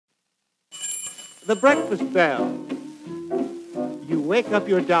The breakfast bell. You wake up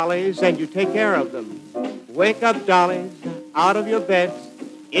your dollies and you take care of them. Wake up, dollies, out of your beds,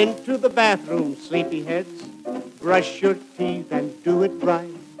 into the bathroom, sleepyheads. Brush your teeth and do it right,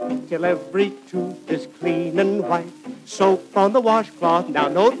 till every tooth is clean and white. Soap on the washcloth, now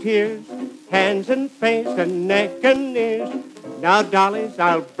no tears. Hands and face and neck and ears. Now, dollies,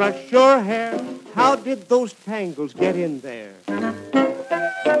 I'll brush your hair. How did those tangles get in there?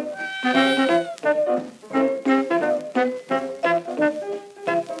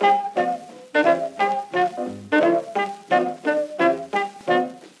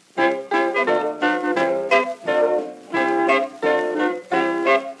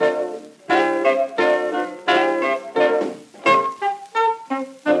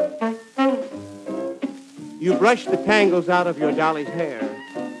 You brush the tangles out of your dolly's hair,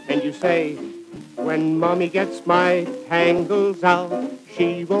 and you say, when Mommy gets my tangles out,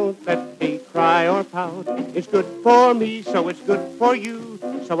 she won't let me cry or pout. It's good for me, so it's good for you,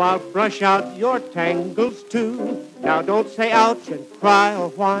 so I'll brush out your tangles too. Now don't say ouch and cry or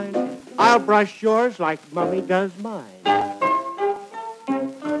whine. I'll brush yours like Mommy does mine.